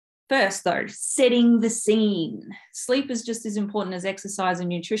First, though, setting the scene. Sleep is just as important as exercise and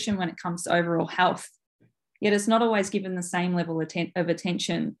nutrition when it comes to overall health, yet it's not always given the same level of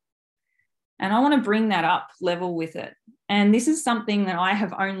attention. And I want to bring that up level with it. And this is something that I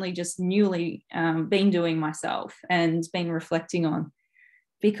have only just newly been doing myself and been reflecting on.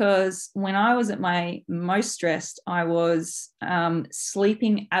 Because when I was at my most stressed, I was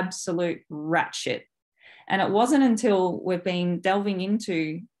sleeping absolute rat shit. And it wasn't until we've been delving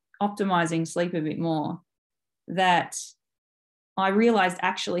into optimizing sleep a bit more that I realized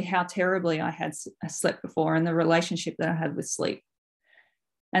actually how terribly I had slept before and the relationship that I had with sleep.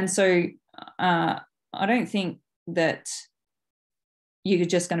 And so I don't think that you're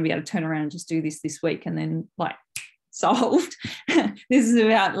just going to be able to turn around and just do this week and then like solved. This is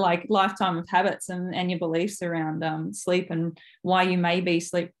about like lifetime of habits and your beliefs around sleep and why you may be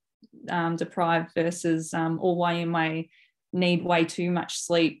sleep deprived versus or why you may need way too much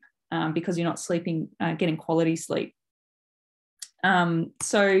sleep because you're not sleeping, getting quality sleep.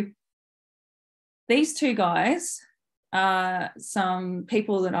 So these two guys are some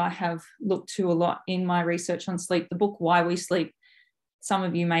people that I have looked to a lot in my research on sleep. The book Why We Sleep, some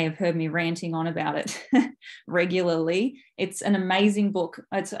of you may have heard me ranting on about it regularly. It's an amazing book.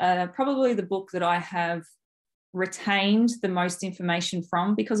 It's probably the book that I have retained the most information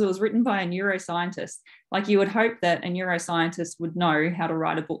from because it was written by a neuroscientist. Like you would hope that a neuroscientist would know how to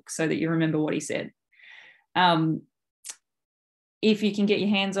write a book so that you remember what he said. If you can get your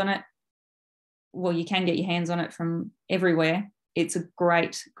hands on it, well, you can get your hands on it from everywhere. It's a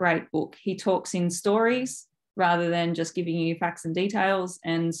great, great book. He talks in stories rather than just giving you facts and details.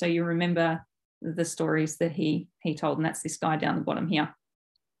 And so you remember the stories that he told. And that's this guy down the bottom here.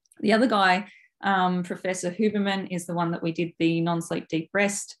 The other guy, Professor Huberman, is the one that we did the non-sleep deep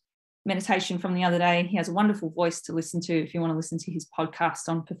rest meditation from the other day. He has a wonderful voice to listen to if you want to listen to his podcast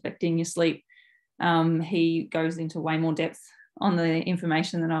on perfecting your sleep. He goes into way more depth on the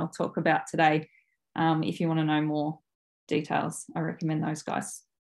information that I'll talk about today. If you want to know more details, I recommend those guys.